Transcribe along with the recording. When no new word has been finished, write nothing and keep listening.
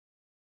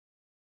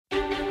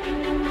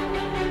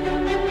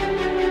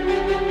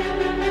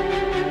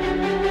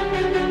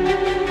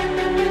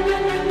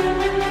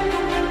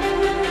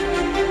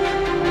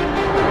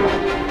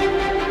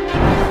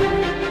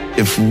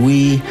If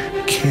we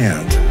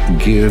can't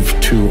give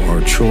to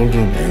our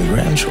children and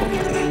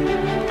grandchildren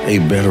a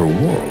better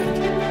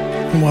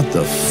world, what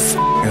the f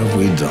have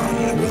we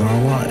done with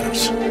our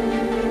lives?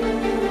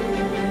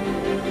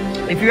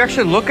 If you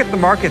actually look at the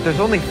market, there's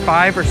only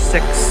 5 or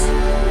 6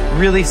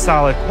 really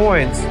solid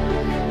coins,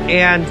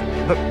 and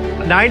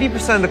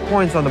 90% of the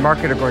coins on the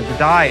market are going to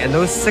die, and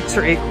those 6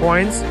 or 8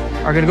 coins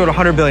are going to go to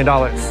 $100 billion.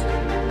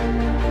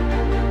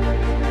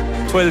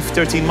 12,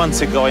 13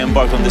 months ago, I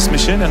embarked on this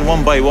mission, and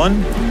one by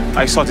one,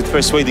 I started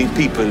persuading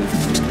people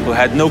who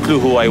had no clue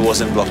who I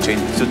was in blockchain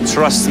to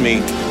trust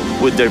me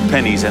with their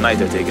pennies and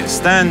either take a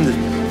stand,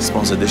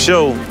 sponsor the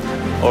show,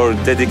 or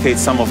dedicate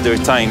some of their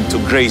time to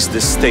grace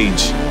this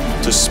stage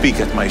to speak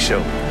at my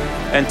show.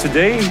 And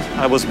today,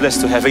 I was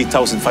blessed to have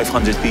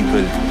 8,500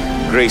 people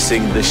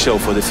gracing the show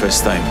for the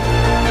first time.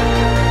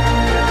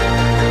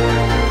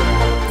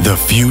 The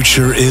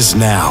Future Is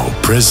Now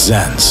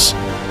presents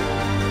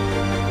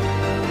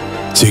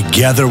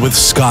Together with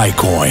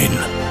Skycoin,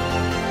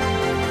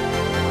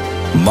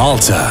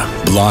 Malta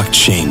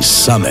Blockchain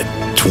Summit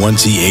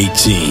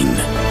 2018.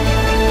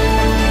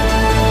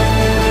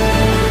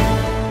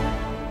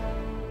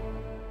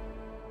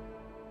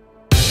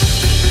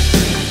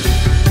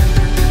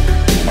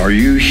 Are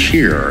you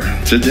here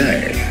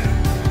today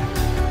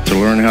to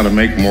learn how to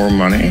make more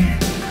money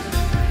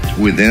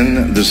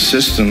within the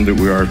system that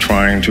we are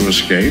trying to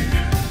escape?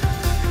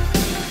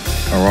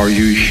 Or are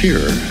you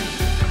here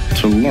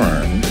to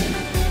learn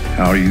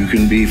how you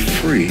can be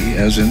free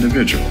as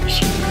individuals?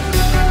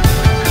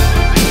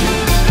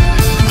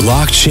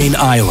 Blockchain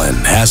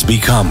Island has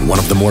become one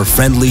of the more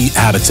friendly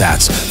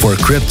habitats for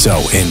crypto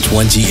in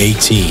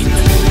 2018.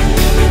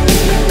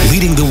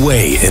 Leading the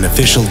way in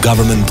official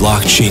government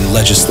blockchain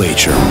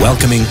legislature,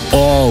 welcoming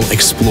all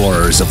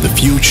explorers of the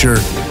future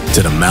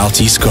to the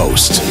Maltese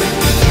coast.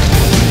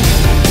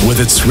 With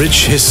its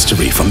rich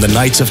history from the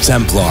Knights of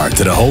Templar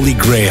to the Holy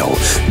Grail,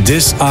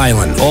 this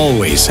island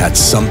always had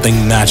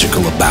something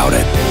magical about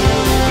it.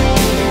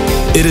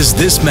 It is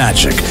this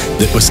magic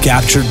that was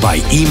captured by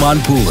Eman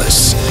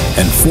Pulis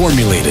and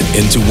formulated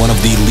into one of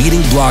the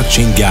leading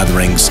blockchain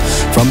gatherings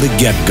from the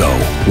get-go,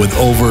 with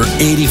over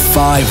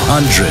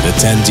 8,500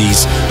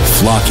 attendees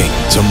flocking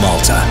to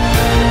Malta.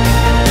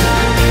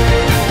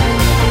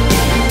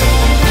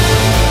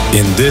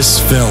 In this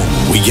film,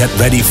 we get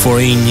ready for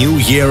a new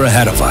year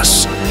ahead of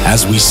us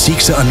as we seek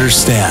to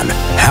understand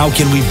how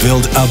can we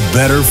build a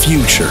better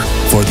future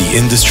for the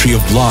industry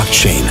of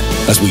blockchain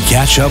as we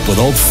catch up with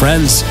old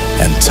friends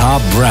and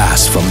top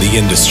brass from the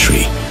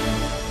industry.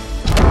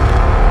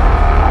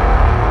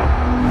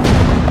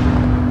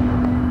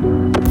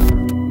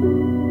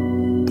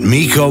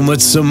 Miko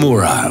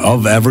Matsumura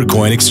of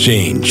Evercoin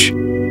Exchange.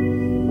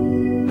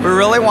 We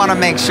really want to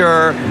make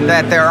sure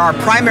that there are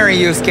primary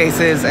use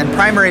cases and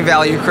primary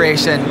value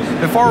creation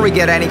before we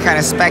get any kind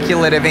of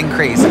speculative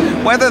increase.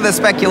 Whether the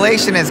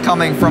speculation is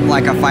coming from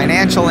like a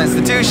financial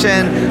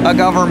institution, a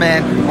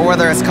government, or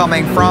whether it's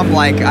coming from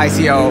like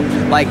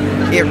ICO, like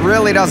it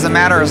really doesn't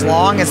matter as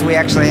long as we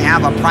actually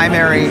have a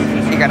primary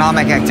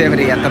economic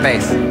activity at the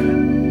base.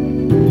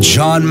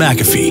 John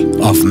McAfee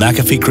of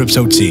McAfee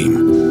Crypto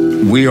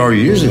Team. We are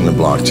using the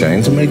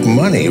blockchain to make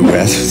money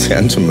rather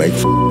than to make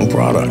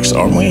products,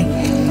 aren't we?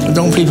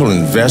 Don't people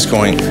invest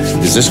going,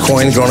 is this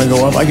coin going to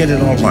go up? I get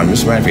it all the time.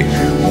 Mr.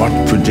 McAfee, what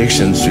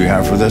predictions do you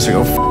have for this? I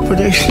go,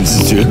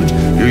 predictions, dude.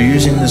 You're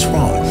using this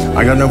wrong.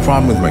 I got no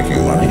problem with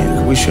making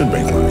money. We should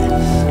make money.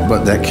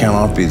 But that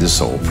cannot be the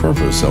sole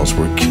purpose, else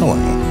we're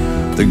killing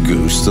the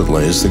goose that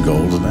lays the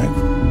golden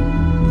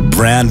egg.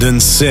 Brandon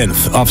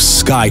Synth of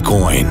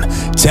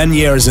Skycoin. 10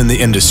 years in the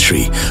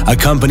industry, a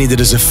company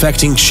that is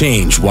affecting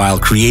change while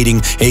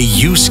creating a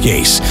use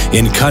case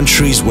in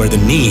countries where the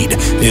need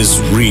is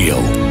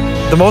real.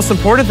 The most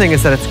important thing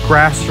is that it's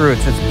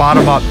grassroots, it's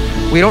bottom up.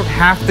 We don't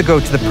have to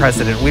go to the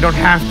president. We don't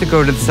have to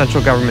go to the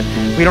central government.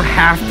 We don't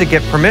have to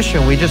get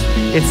permission.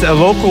 It's a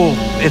local,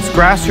 it's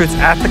grassroots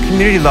at the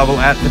community level,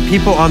 at the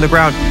people on the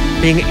ground,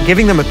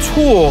 giving them a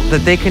tool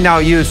that they can now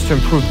use to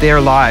improve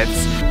their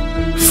lives.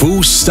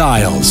 Phu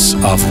Styles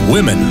of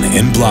Women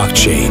in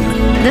Blockchain.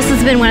 This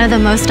has been one of the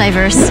most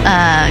diverse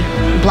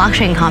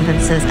blockchain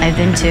conferences I've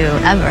been to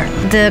ever.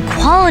 The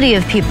quality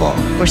of people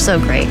were so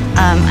great.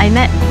 I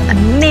met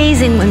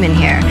amazing women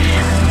here,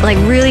 like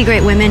really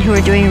great women who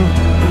are doing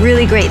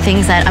really great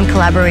things that I'm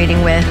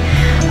collaborating with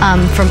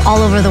from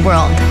all over the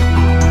world.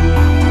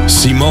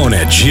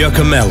 Simone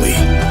Giacomelli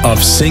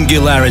of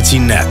Singularity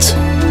Net.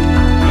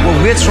 What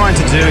we're trying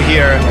to do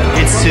here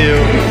is to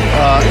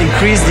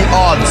increase the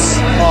odds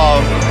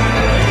of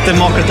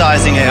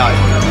democratizing AI.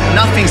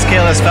 Nothing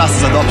scales as fast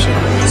as adoption.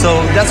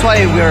 So that's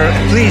why we're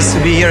pleased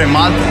to be here in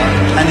Malta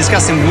and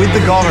discussing with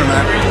the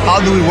government how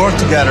do we work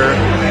together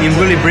in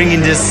really bringing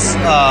this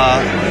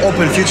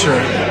open future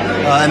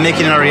and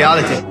making it a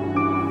reality.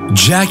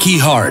 Jackie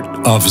Hart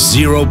of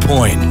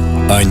ZeroPoint,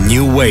 a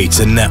new way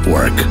to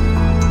network.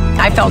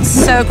 I felt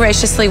so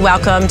graciously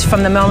welcomed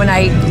from the moment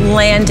I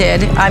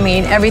landed. I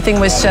mean, everything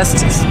was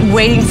just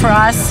waiting for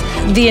us.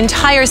 The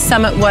entire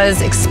summit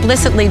was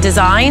explicitly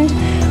designed,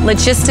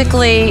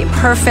 logistically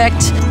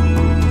perfect.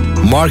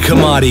 Mark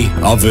Hamade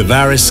of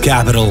Vivaris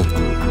Capital.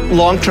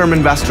 Long-term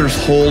investors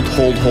hold.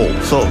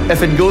 So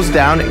if it goes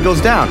down, it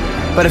goes down.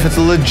 But if it's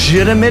a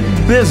legitimate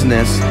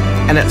business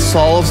and it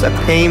solves a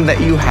pain that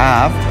you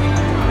have,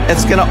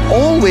 it's gonna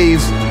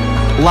always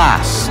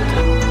last.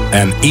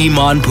 And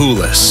Eman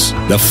Pulis,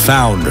 the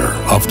founder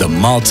of the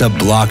Malta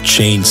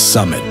Blockchain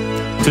Summit.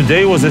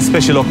 Today was a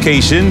special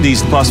occasion,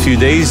 these past few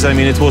days. I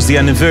mean, it was the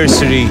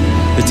anniversary,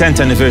 the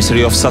 10th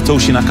anniversary of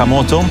Satoshi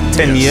Nakamoto,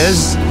 10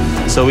 years.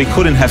 So we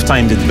couldn't have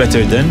timed it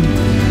better then.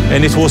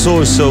 And it was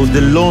also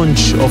the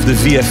launch of the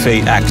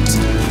VFA Act,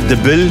 the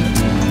bill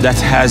that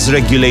has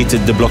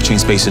regulated the blockchain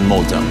space in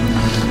Malta.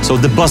 So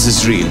the buzz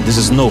is real. This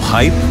is no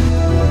hype.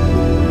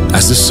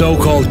 As the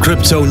so-called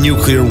crypto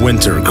nuclear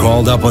winter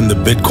crawled up on the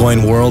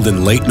Bitcoin world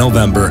in late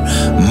November,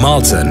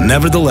 Malta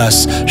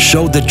nevertheless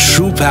showed the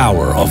true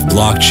power of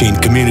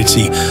blockchain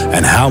community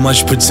and how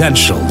much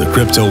potential the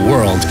crypto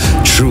world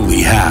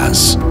truly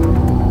has.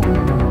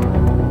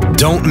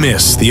 Don't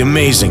miss the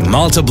amazing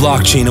Malta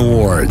Blockchain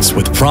Awards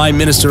with Prime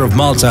Minister of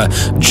Malta,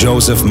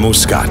 Joseph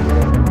Muscat.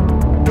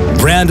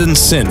 Brandon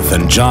Synth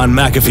and John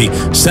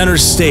McAfee center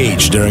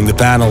stage during the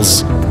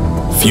panels.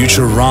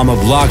 Futurama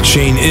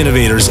Blockchain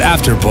Innovators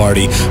After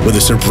Party with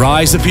a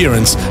surprise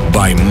appearance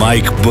by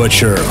Mike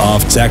Butcher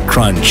of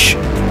TechCrunch.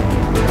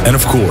 And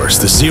of course,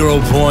 the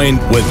ZeroPoint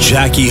with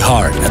Jackie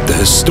Hart at the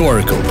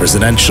historical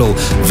presidential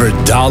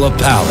Verdala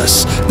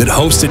Palace that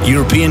hosted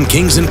European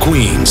kings and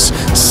queens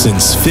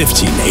since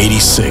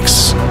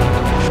 1586.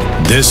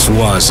 This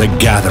was a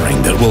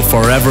gathering that will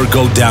forever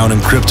go down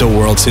in crypto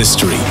world's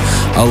history,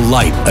 a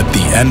light at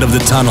the end of the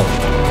tunnel.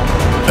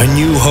 A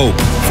new hope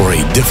for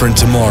a different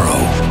tomorrow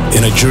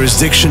in a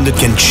jurisdiction that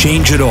can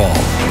change it all.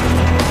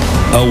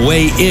 A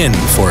way in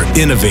for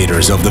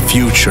innovators of the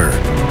future.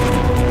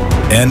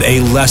 And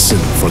a lesson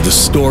for the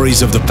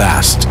stories of the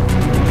past.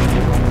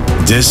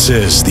 This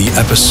is the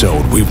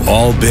episode we've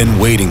all been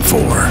waiting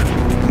for.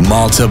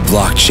 Malta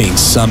Blockchain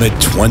Summit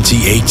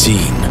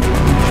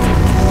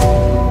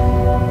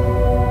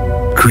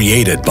 2018.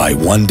 Created by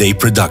One Day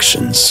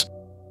Productions.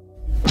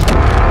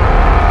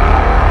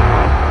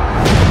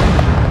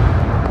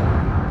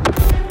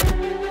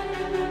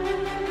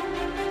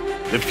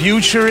 The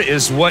future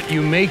is what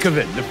you make of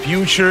it. The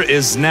future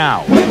is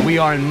now. We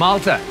are in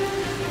Malta,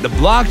 the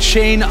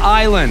blockchain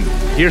island,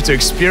 here to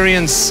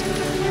experience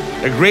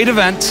a great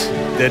event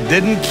that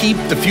didn't keep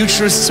the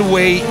futurists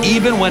away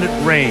even when it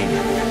rained.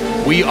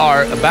 We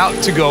are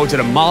about to go to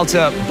the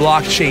Malta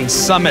Blockchain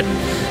Summit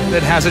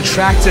that has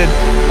attracted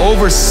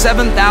over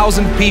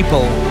 7,000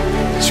 people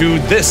to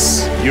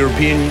this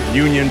European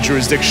Union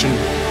jurisdiction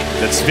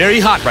that's very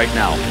hot right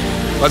now.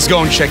 Let's go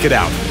and check it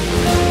out.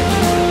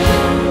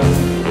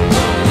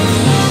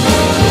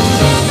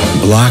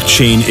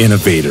 Blockchain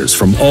innovators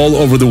from all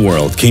over the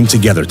world came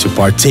together to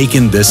partake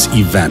in this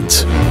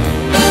event.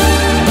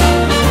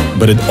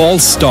 But it all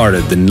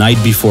started the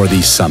night before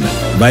the summit,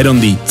 right on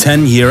the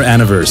 10-year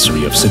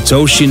anniversary of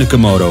Satoshi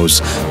Nakamoto's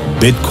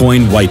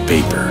Bitcoin white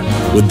paper,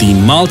 with the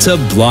Malta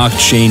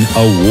Blockchain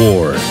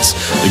Awards,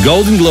 the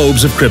Golden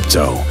Globes of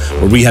crypto,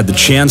 where we had the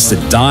chance to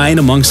dine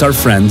amongst our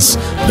friends,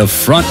 the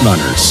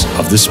frontrunners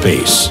of the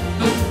space.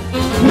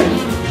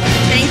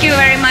 Thank you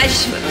very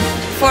much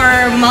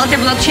for Malta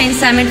Blockchain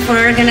Summit for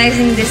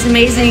organizing this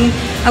amazing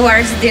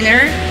awards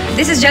dinner.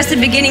 This is just the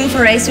beginning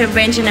for Racer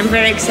Bench, and I'm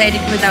very excited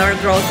with our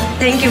growth.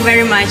 Thank you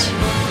very much.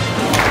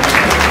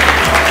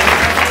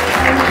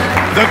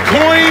 The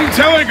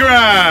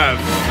Cointelegraph.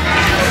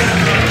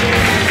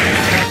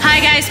 Hi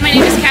guys, my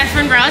name is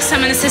Catherine Ross.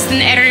 I'm an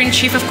assistant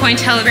editor-in-chief of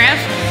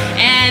Cointelegraph,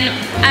 and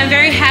I'm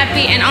very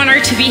happy and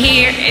honored to be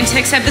here and to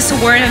accept this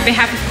award on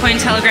behalf of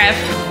Cointelegraph.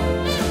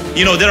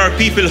 You know, there are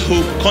people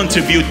who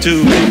contribute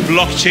to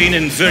blockchain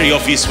in very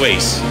obvious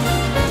ways,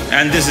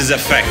 and this is a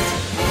fact.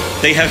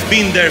 They have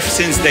been there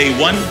since day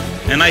one,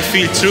 and I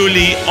feel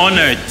truly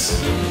honored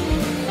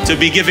to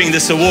be giving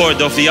this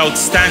award of the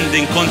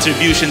outstanding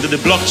contribution to the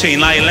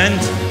blockchain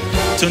island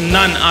to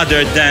none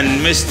other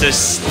than Mr.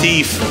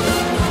 Steve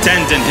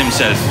Tendon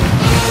himself.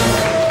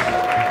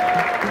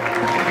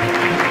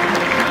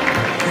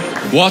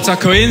 What a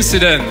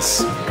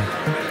coincidence!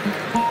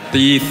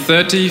 The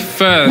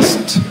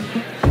 31st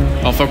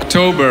of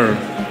October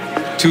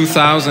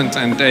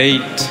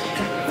 2008,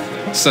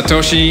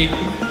 Satoshi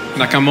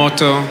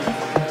Nakamoto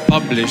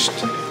published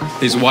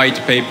his white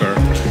paper.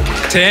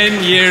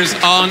 10 years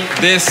on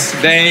this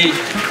day,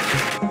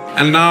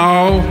 and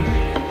now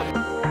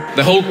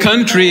the whole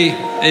country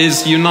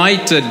is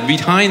united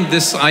behind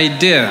this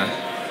idea,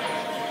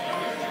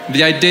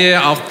 the idea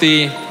of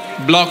the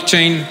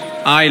blockchain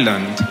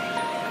island.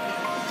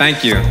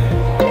 Thank you.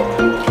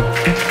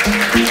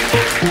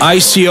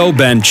 ICO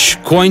Bench,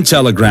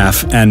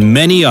 Cointelegraph, and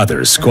many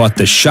others caught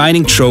the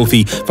shining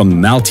trophy from the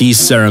Maltese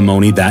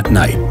ceremony that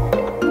night.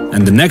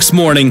 And the next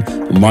morning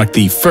marked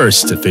the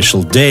first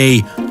official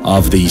day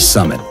of the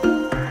summit.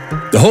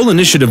 The whole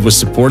initiative was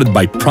supported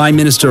by Prime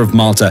Minister of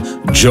Malta,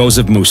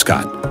 Joseph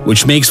Muscat,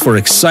 which makes for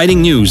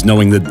exciting news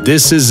knowing that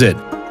this is it,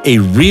 a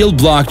real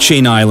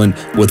blockchain island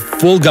with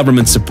full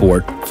government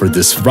support for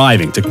this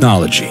thriving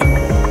technology.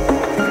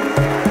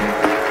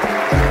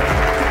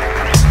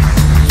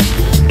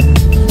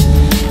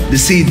 the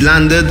seed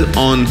landed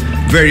on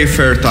very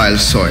fertile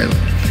soil.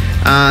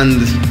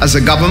 And as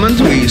a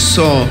government, we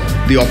saw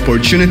the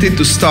opportunity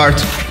to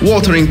start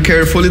watering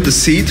carefully the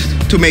seed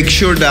to make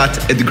sure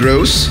that it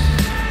grows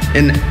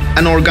in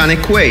an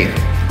organic way,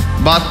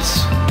 but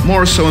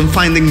more so in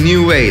finding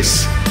new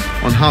ways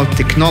on how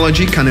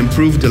technology can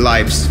improve the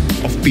lives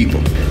of people.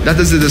 That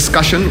is the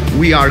discussion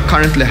we are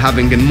currently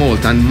having in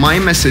Malta, and my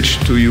message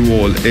to you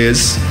all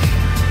is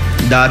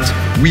that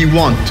we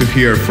want to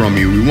hear from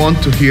you. We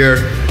want to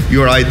hear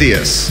your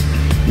ideas.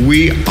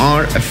 We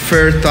are a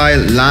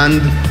fertile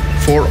land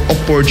for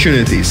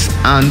opportunities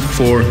and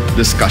for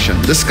discussion.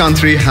 This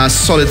country has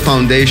solid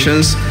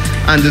foundations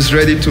and is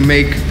ready to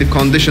make the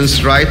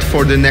conditions right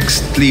for the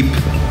next leap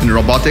in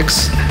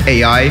robotics,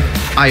 AI,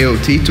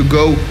 IoT, to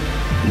go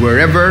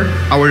wherever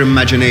our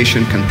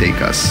imagination can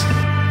take us.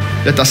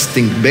 Let us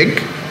think big,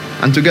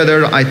 and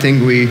together I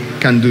think we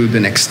can do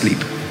the next leap.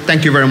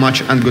 Thank you very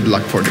much and good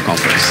luck for the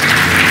conference.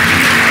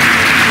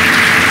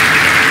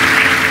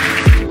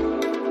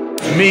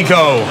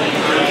 Miko.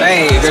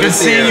 Hey, good to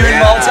see you in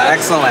Malta.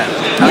 Excellent.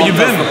 How you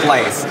been? The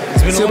place.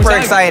 It's been super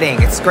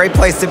exciting. It's a great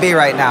place to be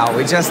right now.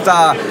 We just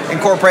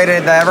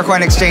incorporated the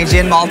Evercoin exchange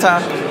in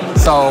Malta,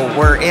 so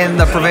we're in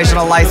the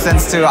provisional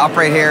license to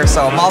operate here.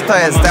 So Malta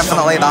is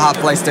definitely the hot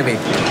place to be.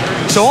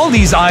 So all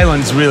these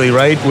islands, really,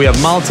 right? We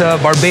have Malta,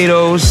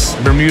 Barbados,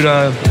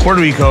 Bermuda,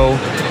 Puerto Rico.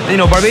 You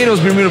know, Barbados,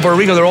 Bermuda, Puerto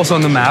Rico, they're also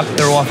on the map.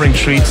 They're offering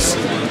treats,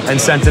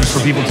 incentives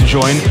for people to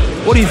join.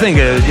 What do you think?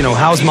 You know,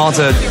 how's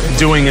Malta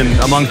doing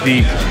among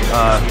the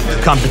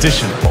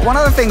competition? One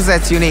of the things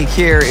that's unique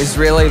here is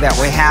really that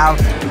we have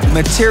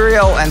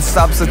material and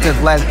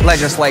substantive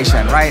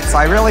legislation, right? So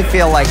I really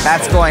feel like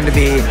that's going to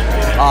be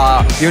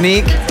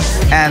unique.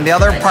 And the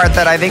other part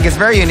that I think is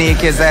very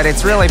unique is that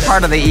it's really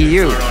part of the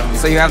EU.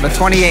 So you have the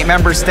 28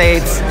 member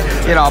states,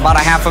 you know, about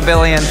 500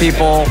 million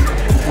people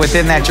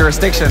within that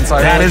jurisdiction. So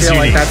I really feel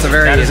like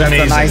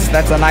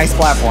that's a nice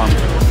platform.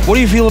 What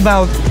do you feel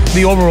about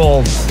the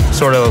overall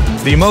sort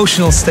of the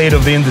emotional state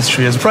of the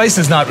industry? As price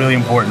is not really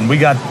important. We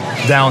got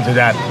down to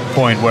that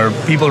point where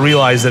people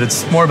realize that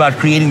it's more about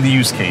creating the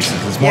use cases.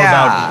 It's more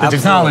about the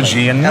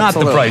technology and not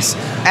the price.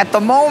 At the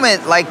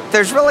moment, like,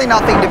 there's really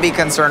nothing to be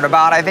concerned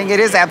about. I think it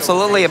is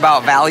absolutely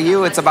about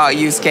value. It's about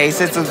use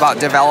cases. It's about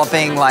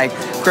developing like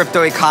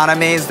crypto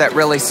economies that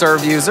really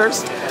serve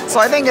users. So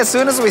I think as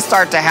soon as we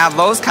start to have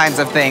those kinds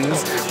of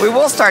things, we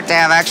will start to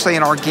have actually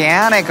an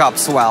organic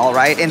upswell,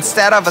 right?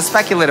 Instead of a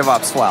speculative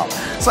upswell.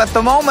 So at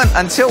the moment,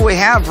 until we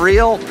have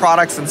real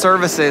products and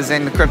services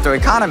in the crypto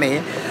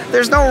economy,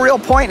 there's no real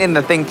point in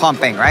the thing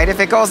pumping, right? If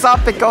it goes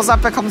up, it goes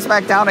up, it comes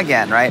back down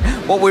again, right?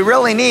 What we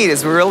really need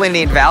is we really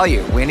need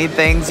value. We need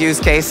things, use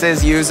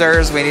cases,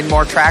 users, we need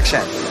more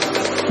traction.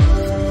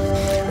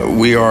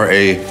 We are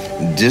a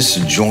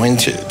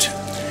disjointed,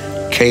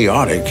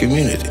 chaotic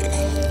community.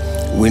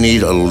 We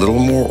need a little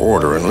more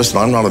order. And listen,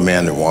 I'm not a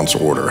man that wants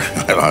order,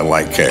 and I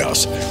like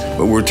chaos,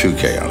 but we're too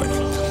chaotic.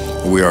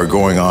 We are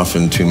going off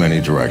in too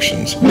many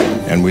directions,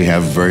 and we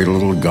have very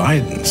little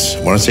guidance.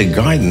 When I say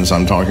guidance,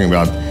 I'm talking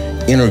about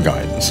inner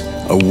guidance,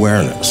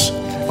 awareness.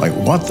 Like,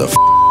 what the f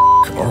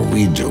are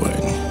we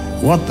doing?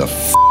 What the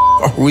f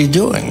are we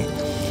doing?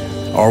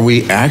 Are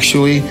we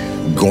actually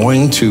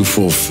going to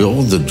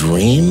fulfill the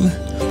dream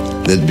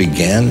that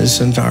began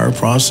this entire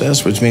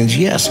process? Which means,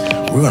 yes,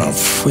 we're going to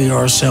free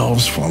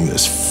ourselves from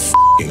this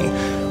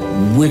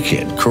f***ing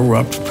wicked,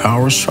 corrupt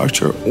power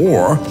structure.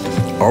 Or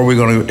are we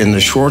going to, in the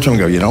short term,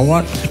 go, you know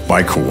what?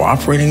 By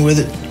cooperating with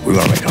it, we're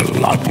going to make a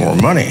lot more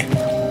money.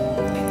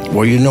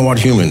 Well, you know what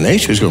human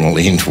nature is going to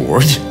lean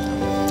towards.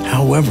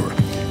 However,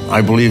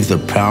 I believe the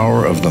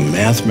power of the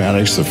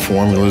mathematics, the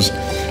formulas,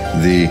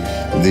 the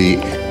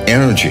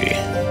energy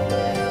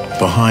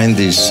behind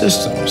these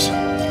systems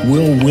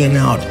will win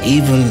out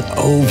even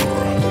over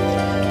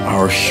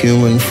our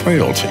human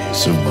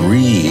frailties of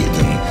greed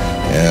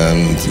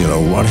and you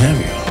know, what have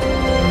you.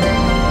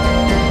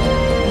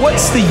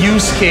 What's the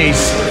use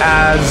case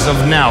as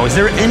of now? Is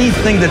there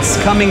anything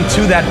that's coming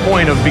to that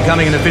point of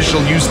becoming an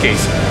official use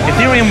case?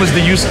 Ethereum was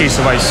the use case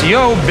of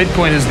ICO,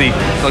 Bitcoin is the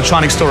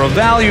electronic store of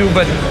value,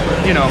 but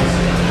you know,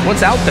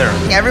 what's out there?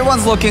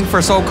 Everyone's looking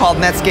for so-called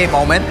Netscape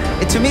moment.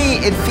 To me,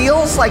 it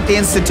feels like the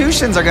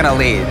institutions are going to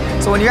lead.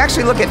 So when you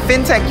actually look at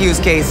fintech use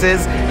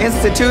cases,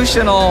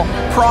 institutional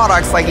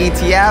products like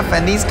ETF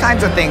and these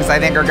kinds of things, I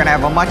think are going to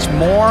have a much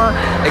more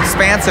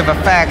expansive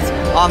effect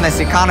on this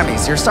economy.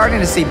 So you're starting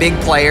to see big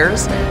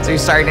players. So you're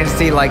starting to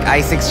see like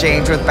ICE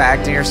Exchange with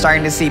Bakkt, and you're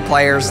starting to see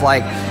players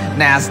like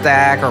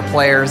NASDAQ or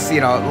players,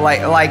 you know, like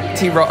the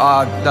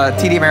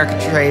TD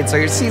Ameritrade. So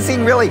you're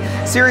seeing really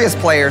serious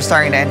players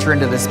starting to enter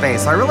into this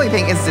space. So I really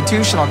think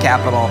institutional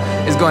capital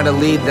is going to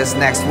lead this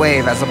next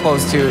wave as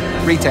opposed to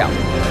retail.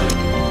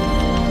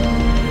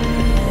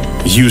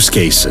 Use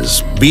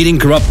cases, beating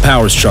corrupt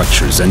power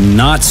structures, and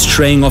not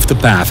straying off the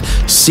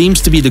path seems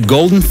to be the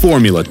golden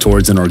formula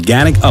towards an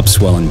organic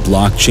upswell in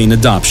blockchain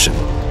adoption,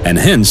 and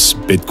hence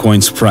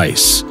Bitcoin's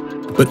price.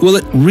 But will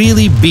it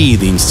really be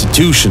the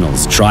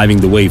institutionals driving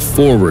the way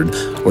forward,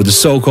 or the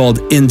so-called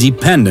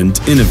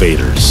independent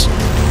innovators?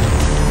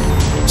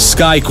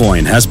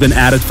 Skycoin has been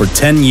at it for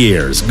 10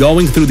 years,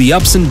 going through the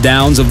ups and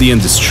downs of the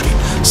industry,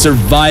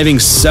 surviving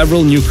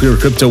several nuclear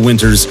crypto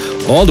winters,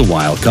 all the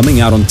while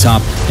coming out on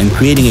top and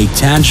creating a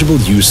tangible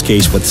use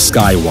case with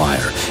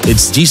Skywire,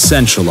 its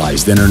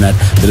decentralized internet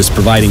that is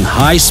providing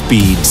high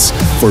speeds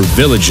for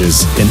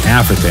villages in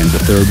Africa and the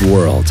Third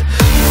World.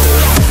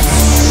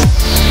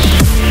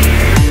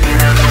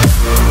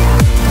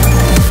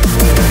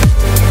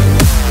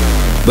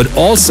 But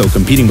also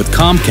competing with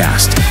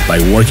Comcast by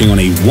working on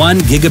a 1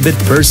 gigabit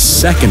per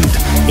second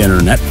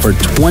internet for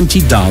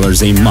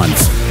 $20 a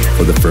month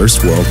for the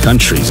first world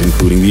countries,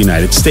 including the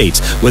United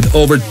States. With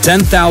over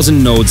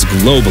 10,000 nodes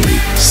globally,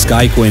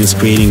 Skycoin is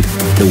creating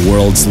the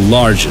world's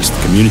largest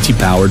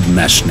community-powered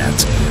mesh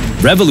net,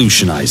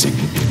 revolutionizing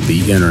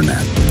the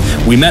internet.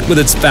 We met with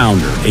its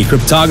founder, a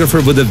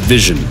cryptographer with a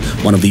vision,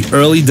 one of the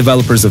early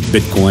developers of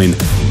Bitcoin,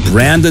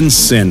 Brandon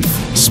Synth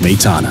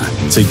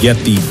to get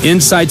the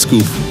inside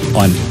scoop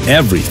on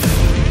everything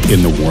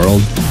in the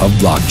world of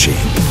blockchain.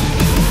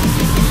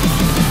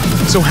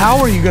 So how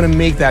are you going to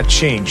make that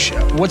change?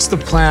 What's the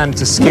plan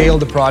to scale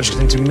the project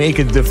and to make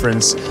a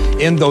difference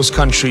in those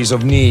countries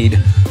of need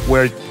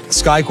where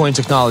Skycoin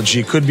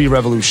technology could be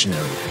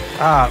revolutionary?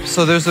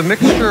 So there's a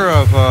mixture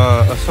of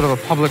a sort of a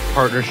public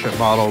partnership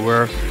model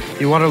where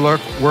you want to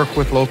work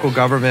with local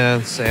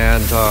governments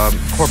and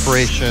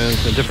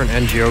corporations and different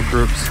NGO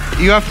groups.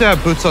 You have to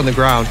have boots on the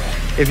ground.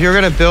 If you're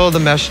going to build a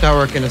mesh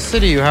network in a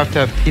city, you have to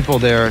have people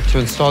there to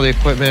install the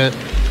equipment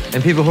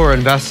and people who are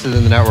invested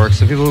in the network,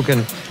 so people who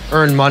can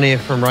earn money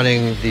from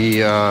running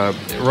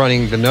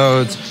the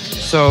nodes.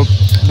 So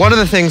one of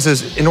the things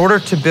is, in order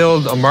to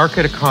build a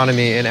market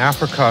economy in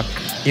Africa,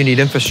 you need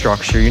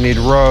infrastructure, you need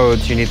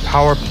roads, you need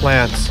power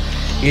plants,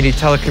 you need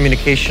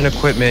telecommunication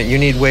equipment, you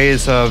need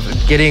ways of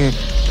getting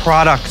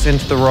products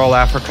into the rural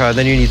Africa,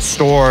 then you need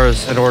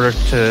stores in order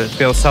to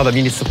be able to sell them,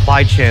 you need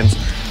supply chains.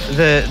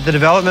 The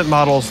development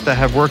models that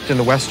have worked in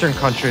the Western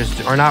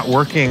countries are not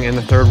working in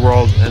the Third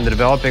World and the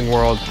developing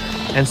world.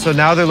 And so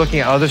now they're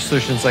looking at other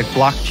solutions like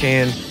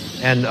blockchain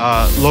and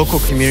local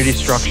community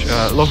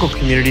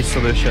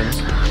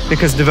solutions,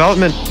 because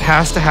development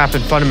has to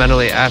happen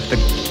fundamentally at the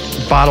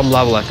bottom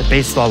level, at the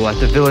base level, at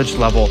the village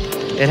level.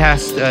 It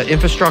has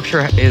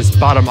infrastructure is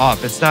bottom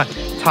up. It's not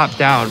top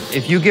down.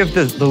 If you give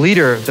the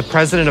leader, the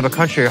president of a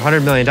country,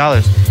 $100 million,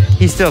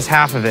 he steals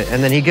half of it,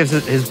 and then he gives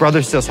his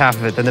brother steals half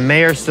of it, then the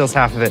mayor steals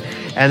half of it,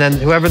 and then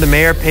whoever the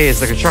mayor pays,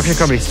 the construction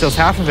company, steals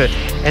half of it.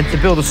 And to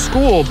build a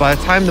school, by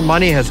the time the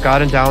money has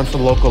gotten down to the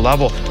local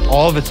level,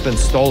 all of it's been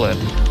stolen.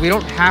 We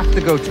don't have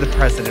to go to the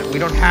president. We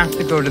don't have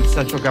to go to the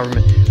central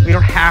government. We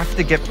don't have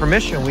to get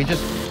permission.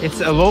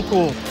 It's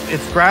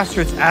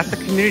grassroots at the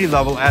community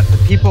level, at the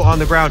people on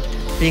the ground,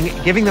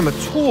 giving them a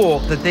tool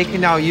that they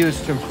can now use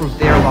to improve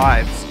their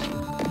lives.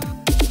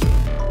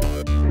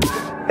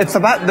 It's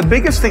about, the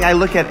biggest thing I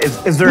look at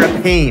is there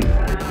a pain?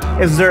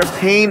 Is there a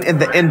pain in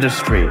the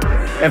industry?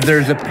 If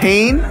there's a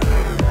pain,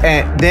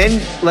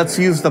 then let's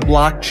use the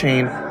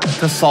blockchain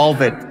to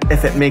solve it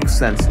if it makes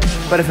sense.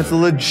 But if it's a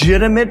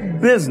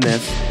legitimate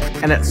business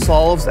and it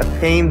solves a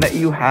pain that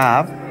you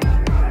have,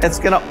 it's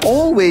gonna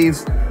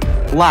always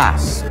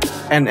last.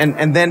 And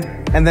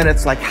then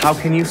it's like, how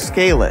can you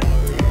scale it?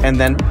 And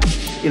then,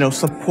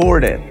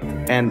 support it.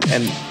 And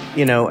then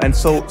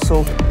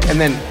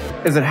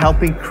is it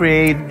helping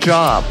create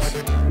jobs?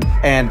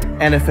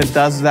 And if it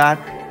does that,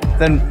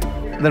 then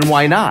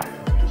why not?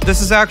 This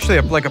is actually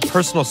like a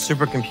personal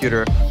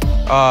supercomputer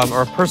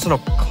or a personal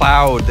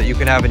cloud that you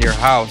can have in your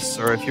house,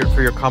 or if you're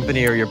for your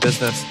company or your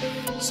business.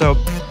 So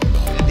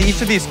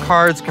each of these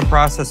cards can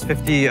process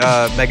 50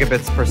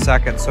 megabits per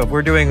second. So if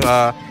we're doing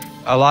a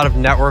lot of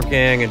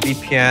networking and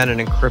VPN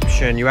and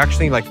encryption, you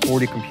actually need like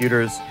 40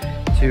 computers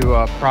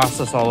to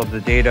process all of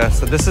the data.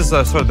 So this is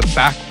sort of the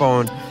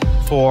backbone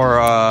for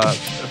a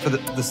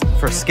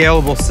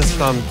scalable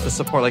system to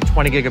support like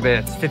 20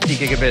 gigabits, 50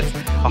 gigabits,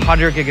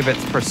 100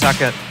 gigabits per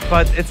second.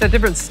 But it's at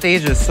different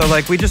stages. So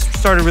like we just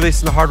started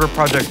releasing the hardware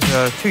project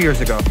 2 years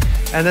ago.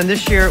 And then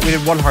this year we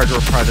did 1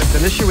 hardware project.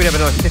 And this year we have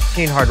another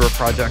 15 hardware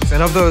projects.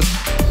 And of those,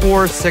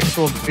 4 or 6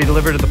 will be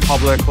delivered to the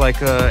public,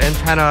 like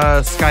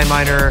antenna,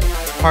 SkyMiner,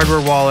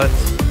 hardware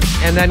wallets.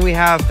 And then we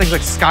have things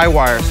like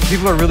Skywire. So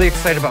people are really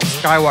excited about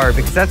Skywire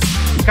because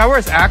Skywire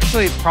is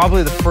actually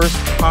probably the first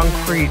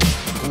concrete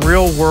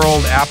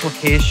real-world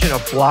application of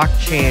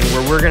blockchain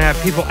where we're going to have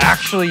people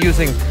actually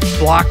using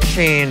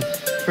blockchain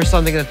for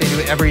something that they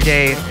do every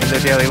day in their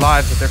daily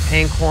lives, that they're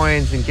paying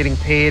coins and getting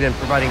paid and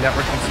providing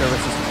networking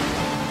services.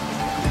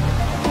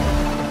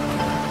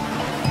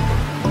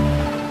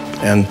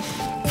 And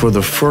for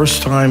the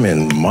first time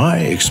in my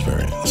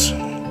experience,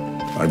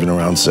 I've been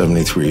around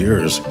 73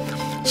 years,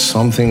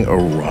 something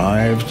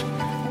arrived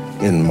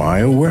in my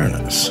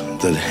awareness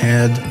that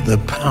had the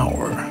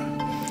power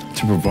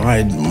to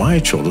provide my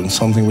children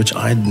something which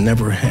I'd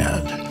never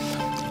had,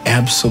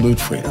 absolute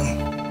freedom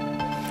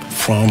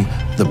from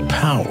the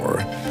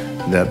power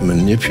that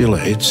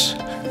manipulates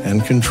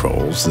and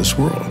controls this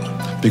world.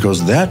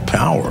 Because that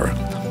power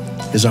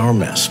is our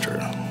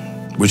master,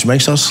 which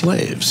makes us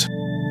slaves.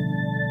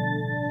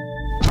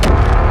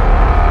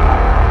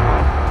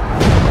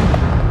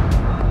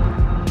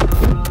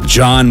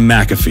 John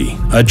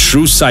McAfee, a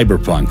true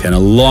cyberpunk and a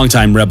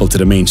longtime rebel to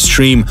the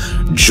mainstream,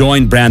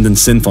 joined Brandon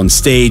Synth on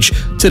stage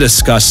to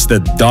discuss the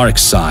dark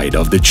side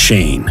of the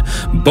chain,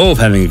 both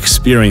having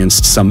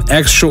experienced some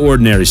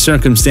extraordinary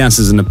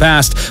circumstances in the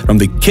past, from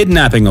the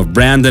kidnapping of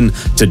Brandon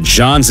to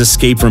John's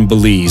escape from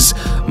Belize.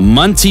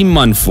 Monty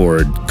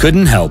Munford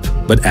couldn't help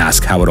but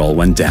ask how it all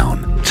went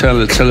down. Tell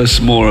us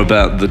more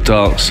about the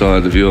dark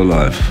side of your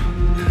life.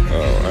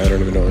 Oh, I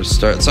don't even know where to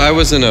start. So I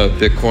was in a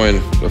Bitcoin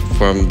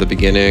from the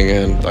beginning,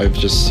 and I've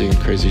just seen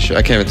crazy shit.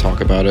 I can't even talk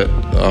about it.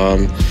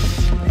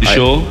 You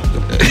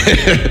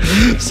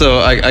sure? So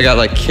I got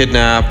like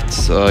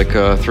kidnapped like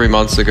 3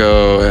 months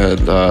ago,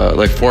 and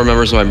like 4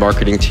 members of my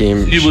marketing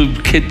team. You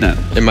were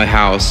kidnapped? In my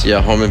house,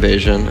 yeah, home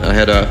invasion. I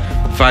had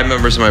 4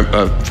 members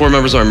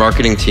of my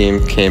marketing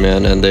team came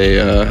in, and they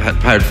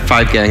hired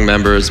 5 gang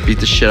members, beat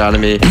the shit out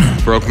of me,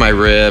 broke my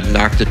rib,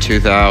 knocked a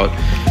tooth out.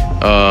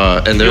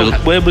 And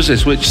where was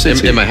this? Which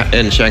city?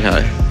 In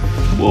Shanghai.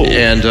 Whoa.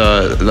 And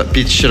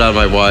beat the shit out of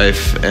my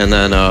wife, and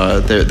then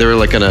they're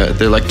like,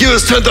 give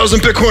us 10,000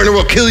 Bitcoin or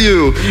we'll kill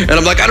you. And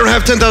I'm like, I don't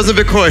have 10,000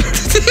 Bitcoin.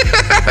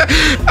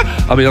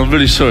 I mean, I'm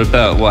really sorry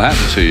about what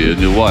happened to you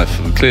and your wife,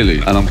 clearly,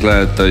 and I'm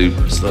glad they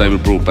were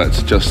brought back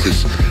to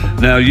justice.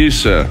 Now, you,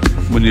 sir,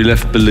 when you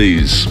left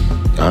Belize,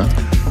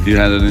 you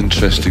had an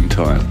interesting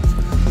time.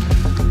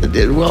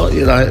 Well,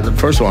 you know,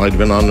 first of all, I'd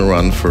been on the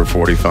run for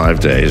 45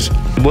 days.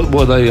 What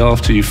were they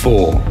after you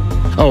for?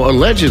 Oh,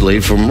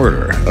 allegedly for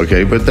murder,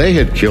 okay? But they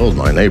had killed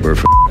my neighbor,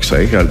 for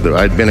sake. I'd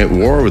been at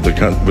war with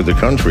the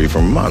country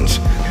for months.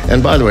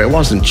 And by the way, I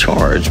wasn't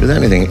charged with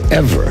anything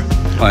ever.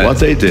 Right. What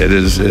they did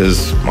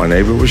is my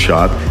neighbor was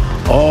shot.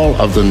 All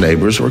of the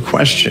neighbors were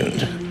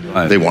questioned.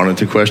 Right. They wanted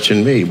to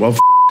question me. Well,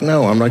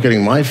 no, I'm not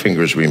getting my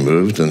fingers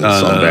removed in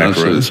some back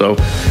room. So,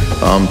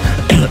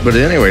 but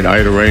at any rate, I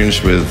had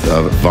arranged with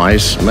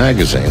Vice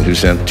magazine, who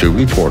sent 2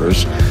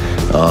 reporters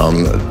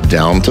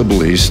down to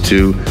Belize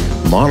to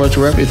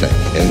monitor everything,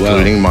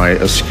 including my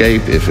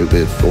escape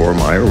or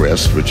my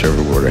arrest,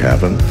 whichever were to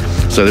happen.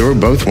 So they were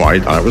both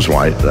white. I was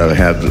white. I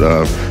had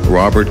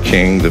Robert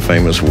King, the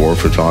famous war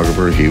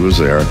photographer. He was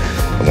there.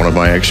 One of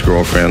my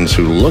ex-girlfriends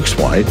who looks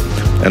white.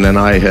 And then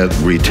I had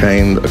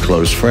retained a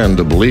close friend,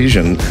 a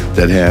Belizean,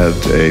 that had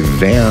a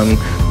van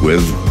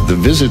with the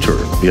visitor,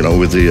 you know,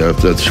 with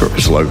the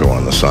circus logo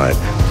on the side.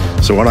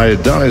 So what I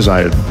had done is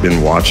I had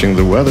been watching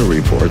the weather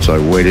reports. I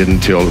waited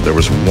until there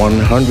was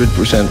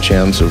 100%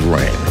 chance of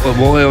rain.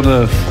 Well, why on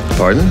earth?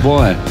 Pardon?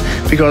 Why?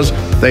 Because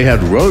they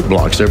had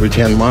roadblocks every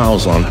 10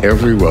 miles on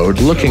every road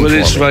looking for me.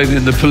 When it's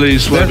raining, the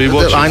police won't be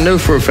watching. I knew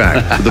for a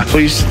fact. The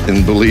police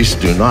in Belize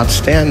do not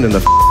stand in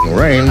the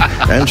rain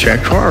and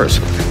check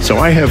cars. So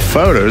I have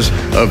photos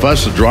of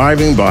us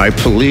driving by,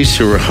 police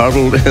who are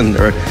huddled in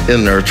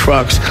their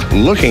trucks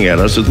looking at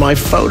us with my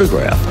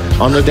photograph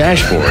on the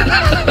dashboard.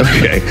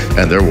 Okay,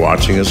 and they're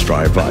watching us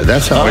drive by.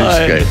 That's how I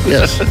escaped.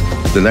 Yes.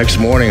 The next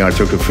morning, I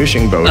took a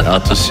fishing boat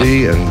out to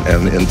sea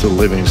and into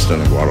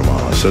Livingston,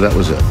 Guatemala. So that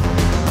was it.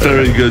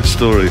 Very good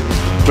story.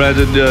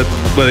 Brandon,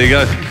 well, there you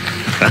go.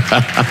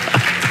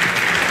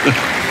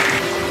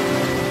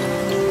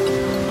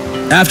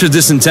 After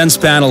this intense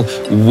panel,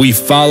 we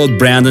followed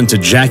Brandon to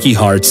Jackie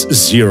Hart's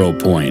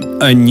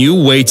ZeroPoint, a new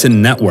way to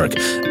network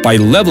by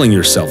leveling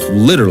yourself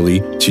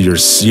literally to your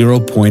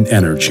 0-point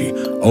energy,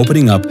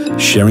 opening up,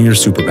 sharing your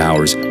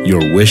superpowers,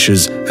 your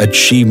wishes,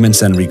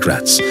 achievements, and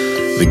regrets.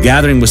 The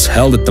gathering was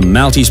held at the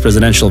Maltese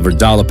Presidential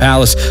Verdala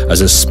Palace as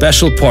a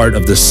special part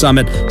of the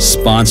summit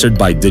sponsored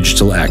by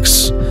Digital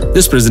X.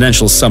 This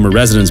presidential summer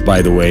residence,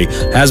 by the way,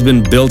 has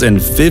been built in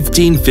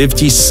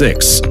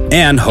 1556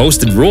 and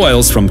hosted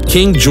royals from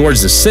King George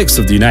VI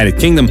of the United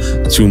Kingdom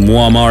to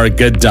Muammar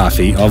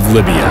Gaddafi of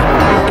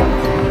Libya.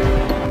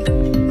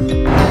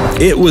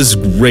 It was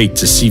great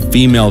to see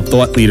female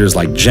thought leaders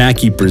like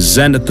Jackie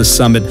present at the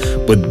summit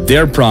with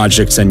their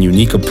projects and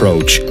unique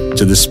approach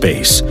to the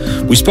space.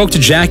 We spoke to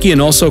Jackie and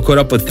also caught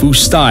up with Phu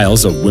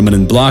Styles of Women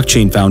in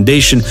Blockchain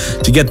Foundation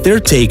to get their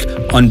take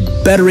on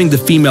bettering the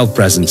female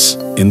presence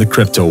in the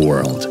crypto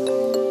world.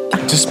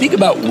 To speak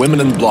about women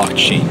in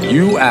blockchain,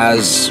 you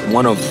as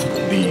one of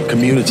the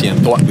community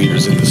and thought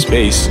leaders in the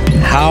space,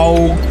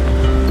 how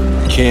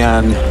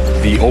can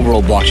the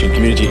overall blockchain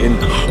community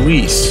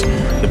increase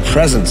the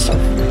presence of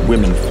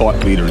women thought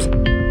leaders?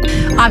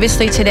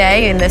 Obviously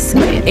today, in this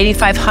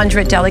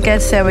 8,500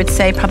 delegates, I would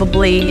say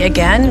probably,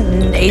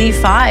 again,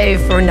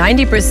 85 or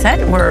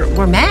 90%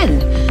 were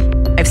men.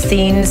 I've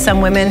seen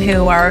some women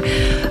who are,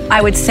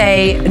 I would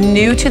say,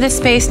 new to the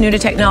space, new to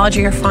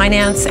technology or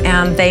finance,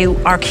 and they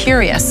are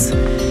curious.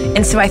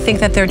 And so I think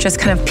that they're just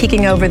kind of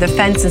peeking over the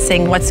fence and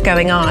seeing what's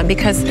going on,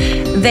 because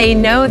they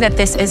know that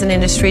this is an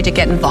industry to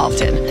get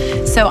involved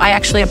in. So I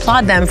actually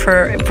applaud them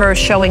for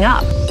showing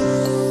up.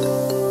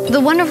 The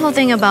wonderful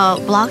thing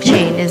about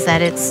blockchain is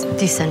that it's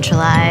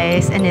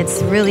decentralized, and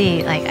it's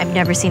really, like, I've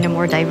never seen a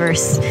more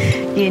diverse,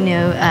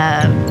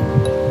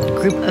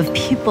 group of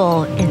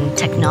people in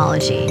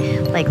technology,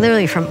 like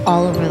literally from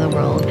all over the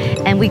world.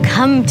 And we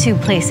come to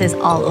places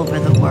all over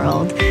the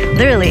world.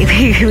 Literally,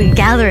 we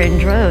gather in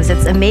droves.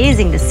 It's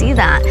amazing to see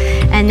that.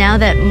 And now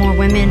that more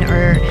women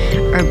are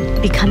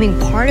becoming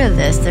part of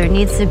this, there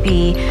needs to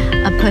be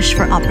a push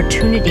for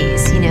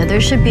opportunities. You know,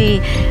 there should be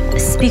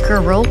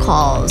speaker roll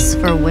calls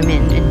for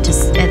women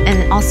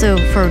and also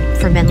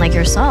for men like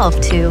yourself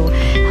to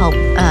help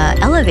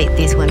elevate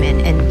these women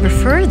and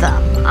refer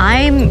them.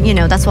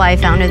 That's why I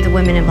founded the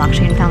Women in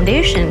Blockchain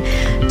Foundation,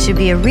 to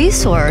be a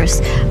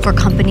resource for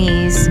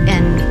companies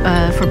and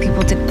for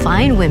people to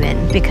find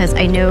women, because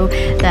I know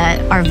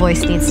that our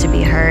voice needs to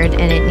be heard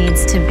and it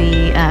needs to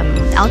be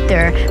out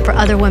there for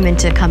other women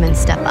to come and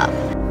step up.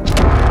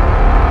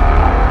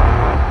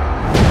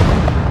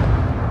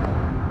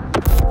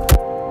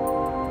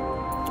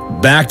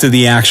 Back to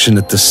the action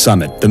at the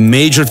summit. The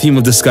major theme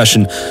of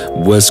discussion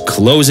was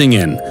closing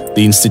in,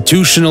 the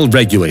institutional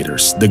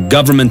regulators, the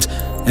government,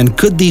 and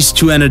could these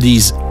two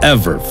entities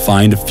ever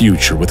find a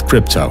future with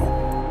crypto?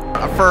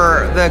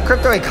 For the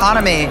crypto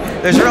economy,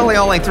 there's really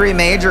only three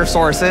major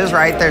sources,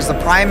 right? There's the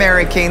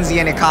primary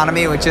Keynesian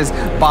economy, which is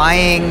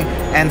buying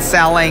and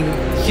selling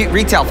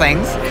retail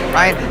things,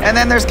 right? And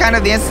then there's kind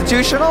of the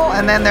institutional,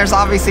 and then there's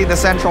obviously the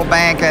central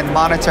bank and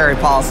monetary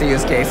policy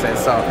use cases.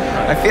 So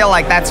I feel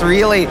like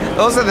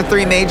those are the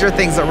three major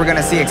things that we're going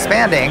to see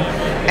expanding.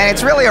 And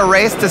it's really a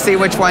race to see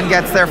which one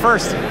gets there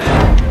first.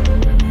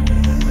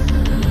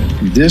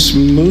 This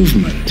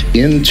movement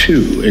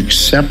into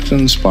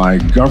acceptance by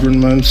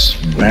governments,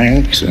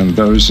 banks, and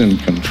those in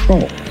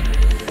control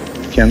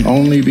can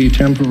only be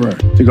temporary.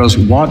 Because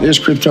what is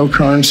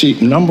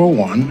cryptocurrency? Number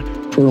one,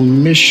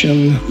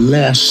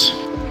 permissionless.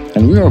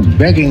 And we are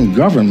begging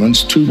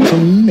governments to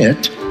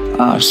permit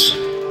us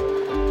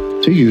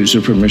to use a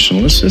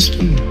permissionless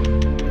system.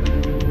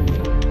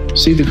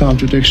 See the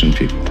contradiction,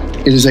 people.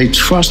 It is a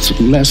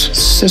trustless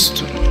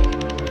system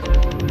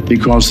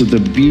because of the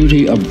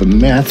beauty of the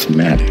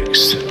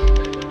mathematics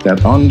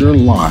that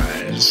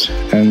underlies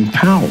and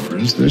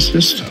powers the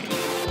system.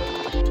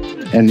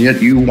 And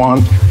yet you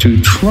want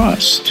to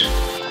trust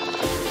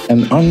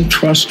an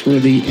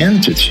untrustworthy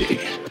entity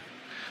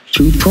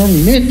to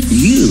permit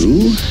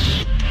you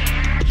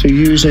to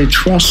use a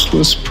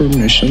trustless,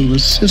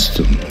 permissionless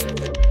system.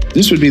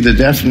 This would be the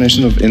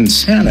definition of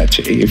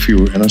insanity if you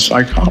were in a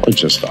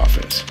psychologist's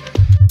office.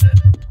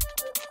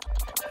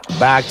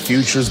 Bakkt,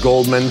 Futures,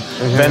 Goldman,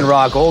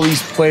 Venrock, all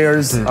these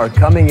players are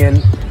coming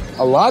in.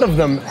 A lot of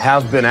them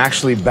have been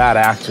actually bad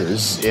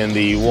actors in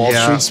the Wall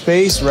Street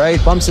space,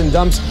 right? Bumps and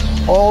dumps.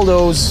 All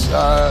those,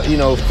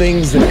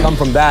 things that come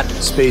from that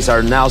space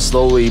are now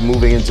slowly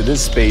moving into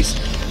this space.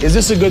 Is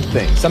this a good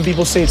thing? Some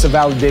people say it's a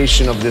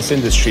validation of this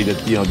industry that,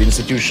 the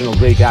institutional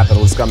great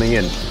capital is coming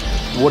in.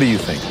 What do you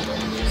think?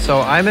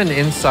 So I'm an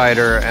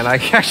insider, and I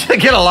actually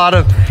get a lot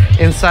of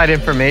inside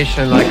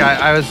information. Like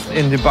I was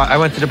in Dubai, I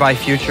went to Dubai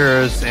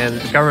Futures,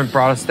 and the government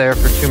brought us there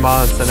for 2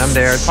 months, and I'm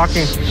there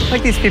talking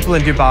like these people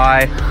in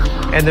Dubai,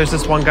 and there's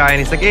this one guy, and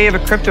he's like, hey, you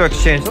have a crypto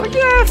exchange? I'm like,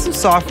 yeah, I have some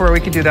software, we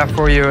can do that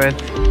for you.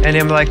 And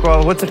I'm like,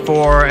 well, what's it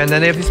for? And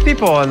then they have these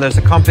people, and there's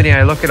a company, and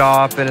I look it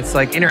up, and it's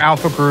like Inner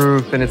Alpha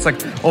Group, and it's like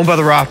owned by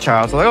the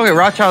Rothschilds. I'm like, okay,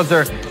 Rothschilds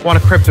want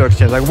a crypto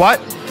exchange. Like, what?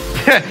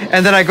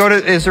 And then I go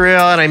to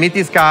Israel and I meet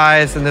these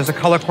guys, and there's a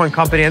color coin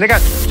company, and they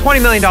got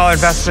 $20 million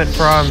investment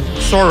from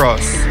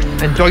Soros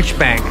and Deutsche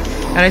Bank.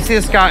 And I see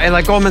this guy, and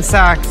like Goldman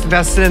Sachs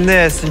invested in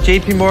this, and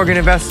JP Morgan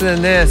invested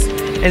in this,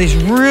 and these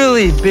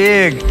really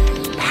big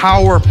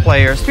power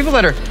players, people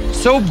that are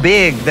so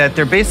big that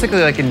they're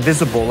basically like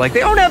invisible, like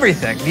they own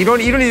everything. You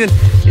don't even,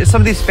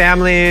 some of these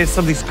families,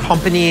 some of these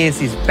companies,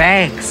 these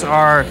banks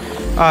are,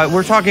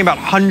 we're talking about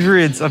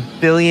hundreds of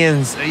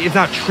billions, if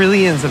not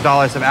trillions of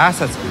dollars of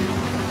assets.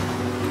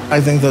 I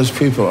think those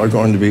people are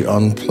going to be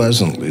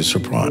unpleasantly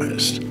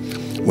surprised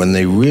when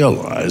they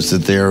realize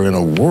that they're in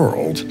a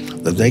world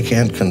that they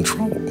can't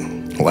control,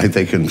 like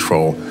they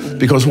control.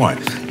 Because why?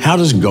 How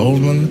does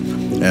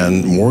Goldman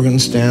and Morgan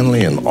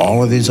Stanley and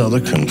all of these other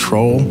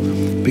control?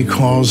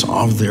 Because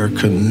of their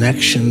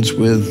connections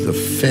with the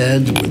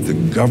Fed, with the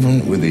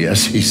government, with the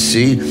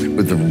SEC,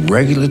 with the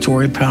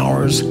regulatory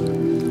powers.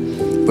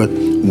 But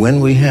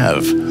when we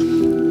have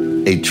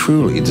a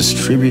truly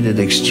distributed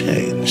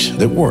exchange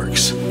that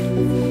works,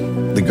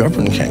 the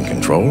government can't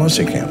control us,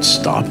 it can't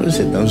stop us,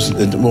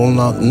 it will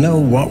not know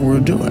what we're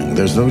doing.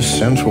 There's no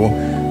central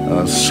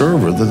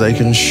server that they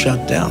can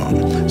shut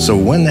down. So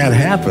when that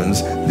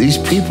happens, these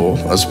people,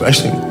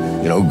 especially,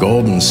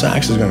 Goldman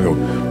Sachs is gonna go,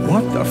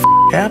 what the f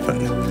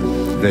happened?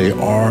 They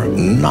are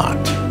not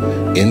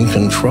in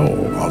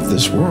control of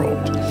this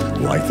world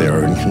like they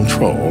are in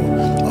control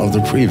of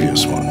the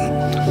previous one.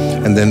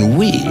 And then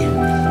we,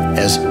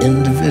 as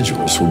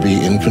individuals, will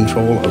be in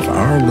control of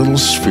our little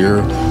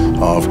sphere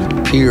of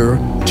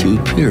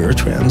peer-to-peer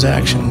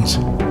transactions.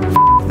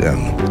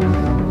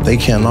 Them. They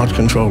cannot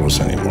control us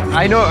anymore.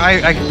 I know,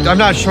 I'm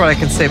not sure I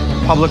can say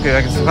publicly,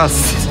 I can say about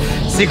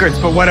secrets,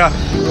 but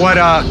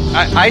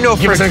I know,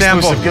 for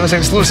example. Give us an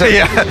exclusive.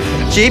 Yeah,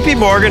 JP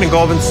Morgan and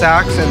Goldman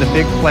Sachs and the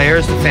big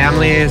players, the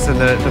families and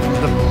the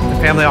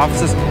family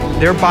offices,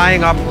 they're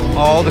buying up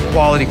all the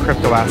quality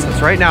crypto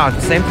assets. Right now, at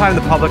the same time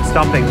the public's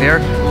dumping, they're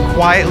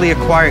quietly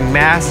acquiring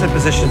massive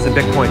positions in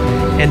Bitcoin.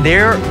 And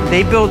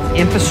they built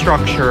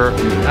infrastructure,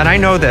 and I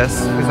know this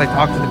because I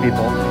talk to the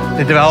people,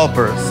 the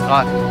developers.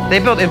 They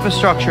built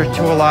infrastructure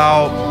to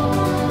allow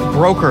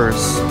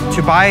brokers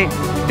to buy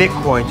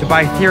Bitcoin, to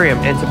buy Ethereum,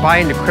 and to buy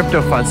into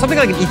crypto funds, something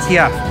like an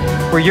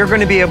ETF, where you're going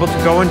to be able to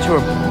go into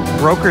a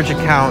brokerage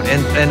account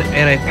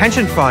and a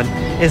pension fund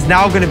is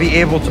now going to be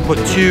able to put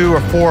 2 or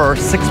 4 or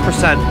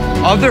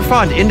 6% of their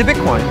fund into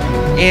Bitcoin.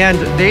 And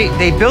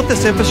they built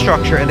this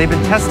infrastructure and they've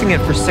been testing it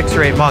for 6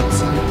 or 8 months.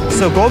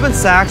 So Goldman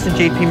Sachs and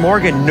JP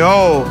Morgan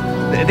know,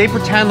 they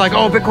pretend like,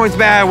 oh, Bitcoin's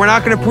bad, we're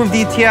not going to approve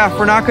the ETF,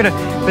 we're not going to,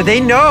 but they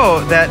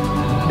know that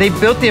they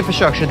built the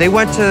infrastructure. They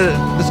went to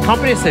this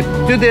company and said,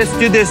 do this,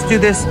 do this, do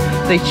this.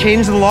 They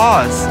changed the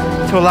laws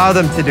to allow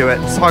them to do it.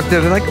 Talk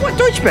to them, like, what,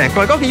 Deutsche Bank?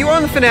 Like, okay, you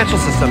own the financial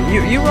system.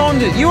 You own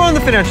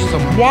the financial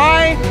system.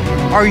 Why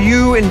are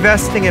you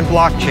investing in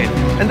blockchain?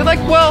 And they're like,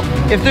 well,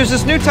 if there's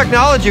this new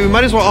technology, we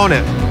might as well own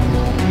it.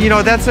 You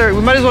know,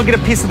 we might as well get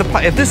a piece of the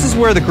pie. If this is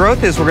where the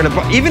growth is, we're going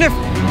to, even if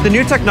the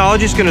new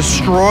technology is going to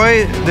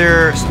destroy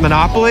their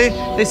monopoly,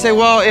 they say,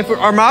 well, if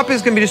our monopoly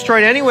is going to be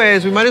destroyed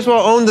anyways, we might as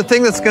well own the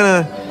thing that's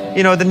going to,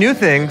 you know, the new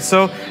thing.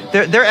 So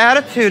their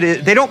attitude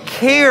is, they don't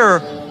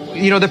care,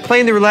 you know, they're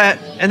playing the roulette,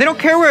 and they don't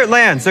care where it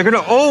lands. They're going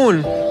to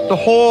own the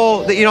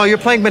whole, you know, you're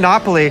playing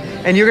Monopoly,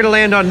 and you're going to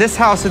land on this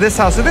house or this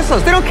house or this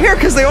house. They don't care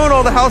because they own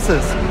all the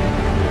houses.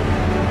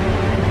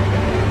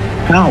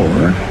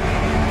 Power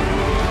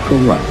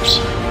corrupts.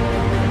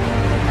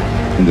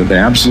 And that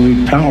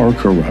absolute power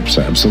corrupts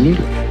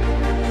absolutely.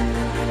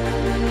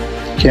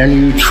 Can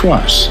you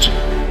trust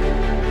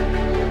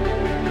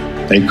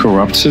a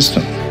corrupt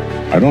system?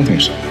 I don't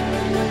think so.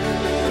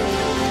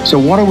 So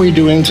what are we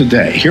doing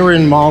today? Here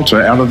in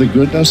Malta, out of the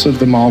goodness of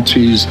the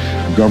Maltese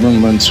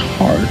government's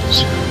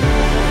hearts,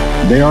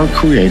 they are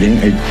creating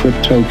a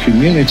crypto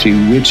community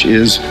which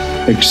is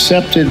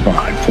accepted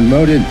by,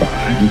 promoted by,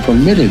 and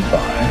permitted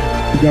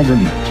by the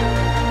government.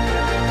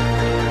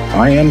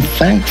 I am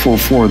thankful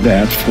for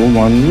that for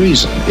one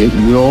reason. It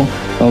will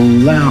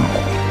allow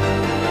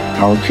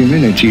our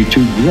community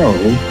to grow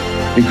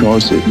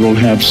because it will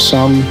have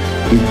some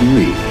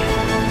degree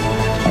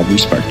of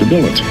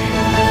respectability.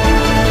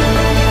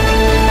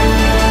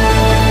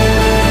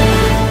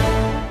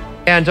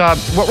 And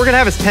what we're going to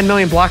have is 10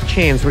 million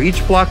blockchains, where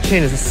each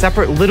blockchain is a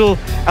separate little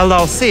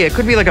LLC. It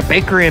could be like a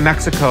bakery in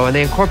Mexico, and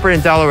they incorporate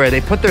in Delaware.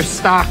 They put their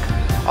stock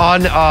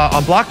on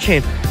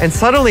blockchain, and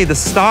suddenly the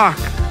stock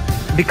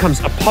becomes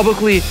a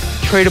publicly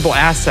tradable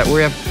asset, where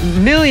we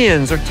have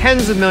millions or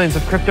tens of millions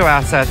of crypto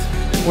assets,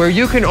 where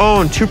you can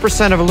own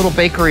 2% of a little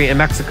bakery in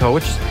Mexico,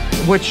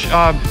 which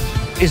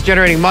is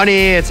generating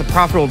money. It's a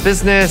profitable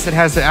business. It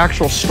has the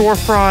actual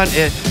storefront.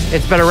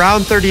 It's been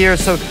around 30 years.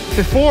 So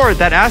before,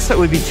 that asset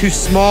would be too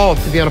small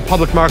to be on a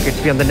public market,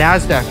 to be on the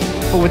NASDAQ.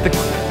 But with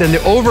then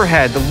the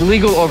overhead, the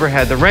legal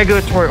overhead, the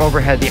regulatory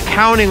overhead, the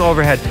accounting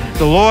overhead,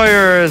 the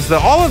lawyers,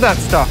 all of that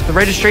stuff, the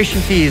registration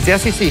fees, the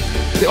SEC,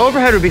 the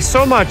overhead would be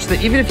so much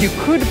that even if you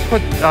could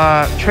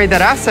trade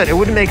that asset, it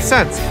wouldn't make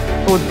sense.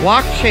 But with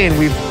blockchain,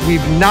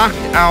 we've knocked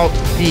out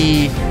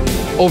the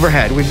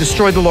overhead. We've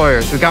destroyed the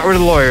lawyers. We got rid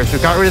of the lawyers. We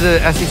got rid of the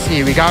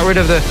SEC. We got rid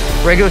of the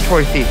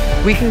regulatory fee.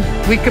 We can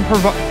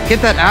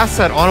get that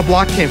asset on a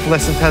blockchain for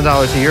less than $10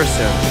 a year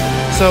soon.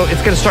 So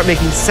it's going to start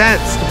making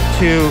sense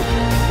to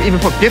even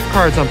put gift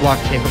cards on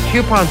blockchain, put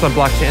coupons on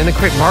blockchain, and then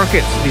create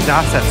markets for these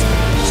assets.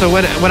 So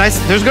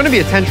there's going to be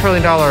a $10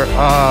 trillion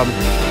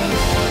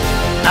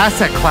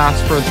asset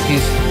class for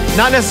these,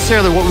 not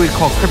necessarily what we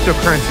call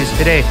cryptocurrencies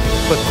today,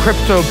 but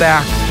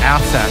crypto-backed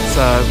assets,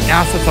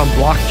 assets on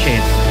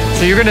blockchain.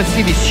 So you're going to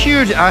see these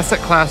huge asset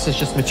classes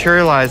just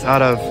materialize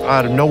out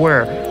of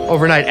nowhere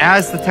overnight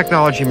as the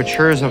technology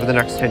matures over the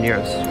next 10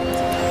 years.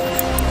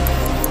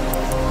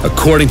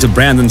 According to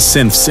Brandon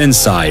Synth's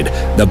Inside,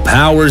 the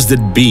powers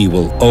that be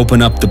will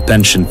open up the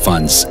pension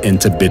funds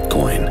into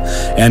Bitcoin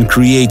and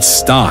create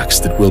stocks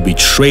that will be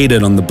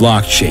traded on the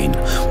blockchain.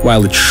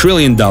 While a $1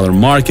 trillion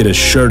market is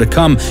sure to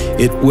come,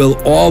 it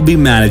will all be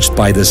managed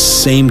by the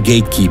same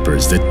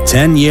gatekeepers that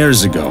 10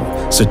 years ago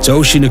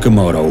Satoshi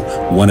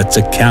Nakamoto wanted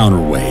to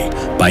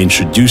counterweigh by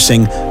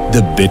introducing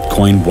the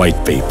Bitcoin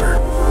white paper.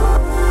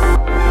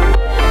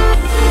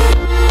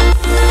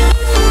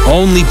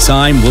 Only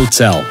time will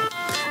tell.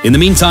 In the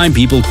meantime,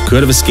 people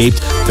could have escaped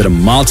to the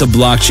Malta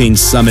Blockchain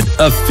Summit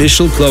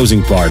official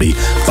closing party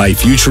by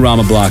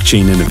Futurama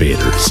blockchain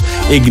innovators,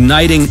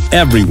 igniting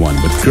everyone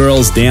with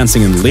girls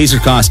dancing in laser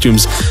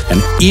costumes,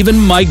 and even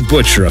Mike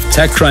Butcher of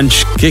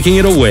TechCrunch kicking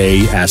it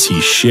away as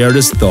he shared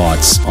his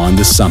thoughts on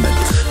the summit,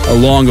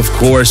 along, of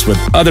course, with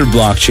other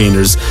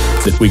blockchainers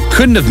that we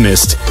couldn't have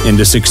missed in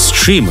this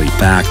extremely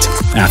packed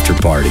after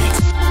party.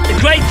 The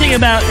great thing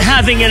about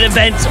having an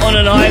event on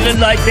an island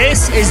like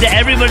this is that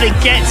everybody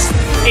gets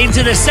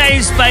into the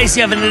same space.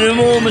 You have an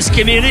enormous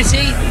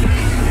community,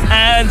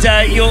 and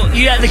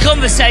the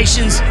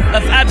conversations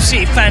are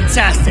absolutely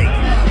fantastic.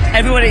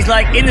 Everybody's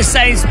like in the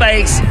same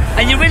space,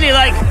 and you really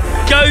like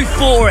go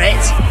for it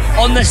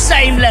on the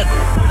same level.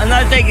 And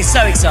I think it's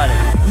so exciting.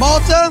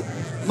 Malta,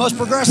 most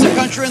progressive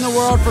country in the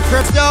world for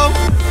crypto.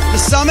 The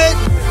summit,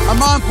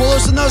 Eman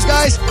Pulis and those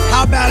guys,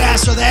 how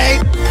badass are they?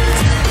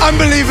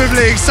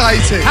 Unbelievably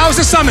exciting. How's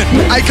the summit?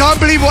 I can't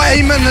believe what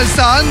Eman has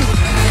done.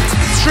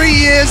 3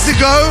 years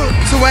ago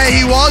to where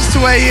he was, to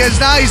where he is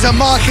now. He's a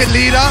market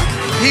leader.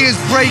 He is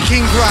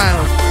breaking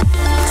ground.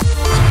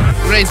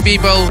 Great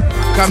people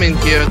coming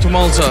here to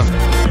Malta,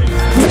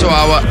 to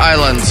our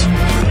island.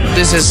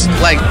 This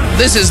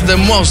is the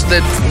most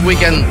that we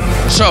can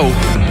show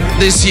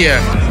this year.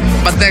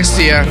 But next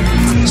year,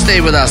 stay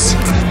with us.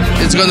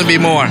 It's gonna be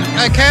more.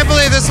 I can't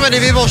believe this many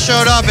people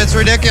showed up. It's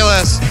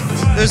ridiculous.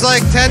 There's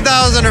like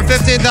 10,000 or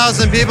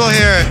 15,000 people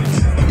here.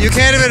 You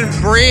can't even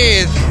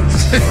breathe.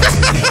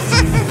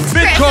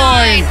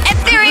 Bitcoin,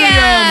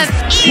 Ethereum,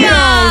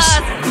 EOS,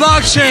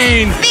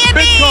 blockchain, BNB,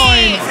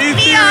 Bitcoin,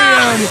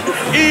 Ethereum,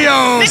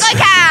 EOS. Bitcoin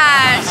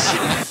Cash.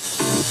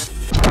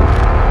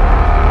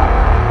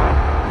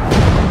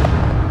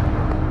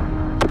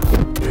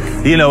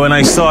 You know, when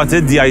I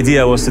started, the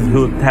idea was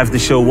to have the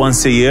show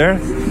once a year.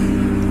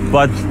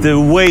 But the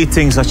way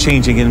things are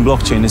changing in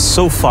blockchain is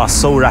so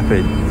fast, so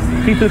rapid.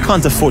 People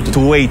can't afford to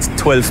wait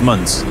 12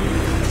 months.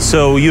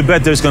 So you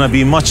bet there's going to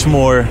be much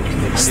more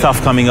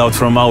stuff coming out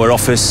from our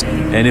office.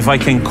 And if I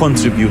can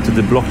contribute to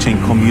the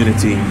blockchain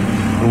community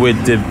with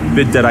the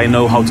bit that I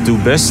know how to do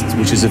best,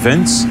 which is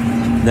events,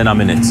 then I'm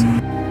in it.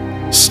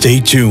 Stay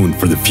tuned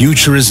for the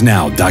Future Is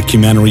Now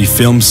documentary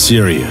film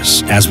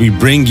series as we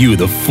bring you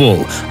the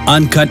full,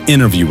 uncut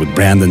interview with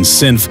Brandon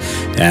Synth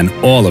and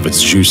all of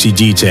its juicy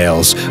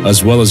details,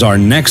 as well as our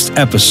next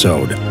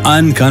episode,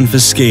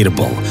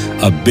 Unconfiscatable,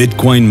 a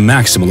Bitcoin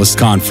Maximalist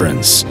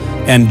Conference.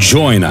 And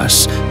join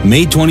us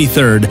May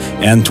 23rd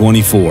and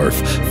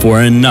 24th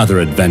for another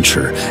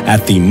adventure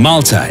at the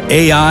Malta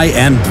AI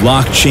and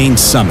Blockchain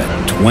Summit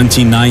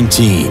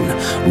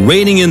 2019,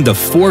 rating in the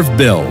 4th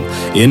bill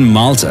in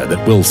Malta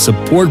that will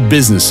support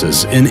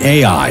businesses in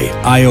AI,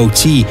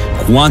 IoT,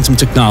 quantum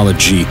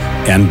technology,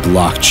 and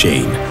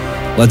blockchain.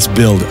 Let's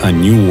build a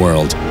new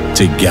world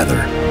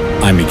together.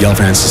 I'm Miguel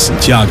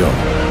Francis-Santiago,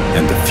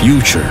 and the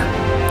future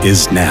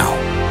is now.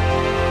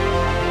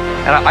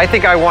 And I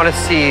think I want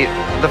to see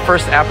the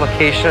first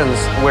applications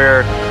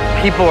where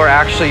people are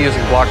actually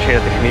using blockchain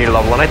at the community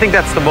level. And I think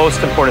that's the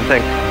most important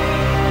thing.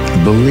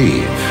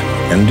 Believe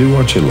and do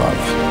what you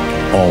love,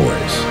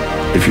 always.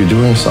 If you're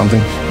doing something,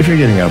 if you're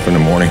getting up in the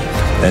morning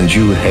and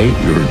you hate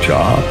your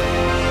job,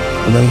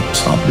 well then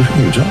stop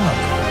doing your job.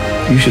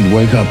 You should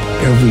wake up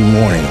every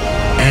morning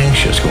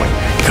anxious, going,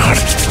 God,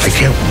 I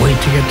can't wait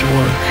to get to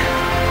work.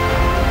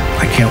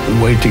 I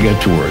can't wait to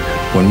get to work.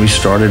 When we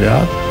started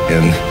out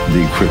in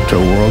the crypto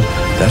world,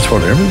 that's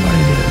what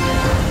everybody did.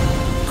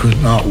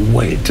 Could not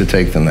wait to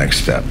take the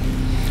next step.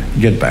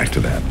 Get back to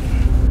that.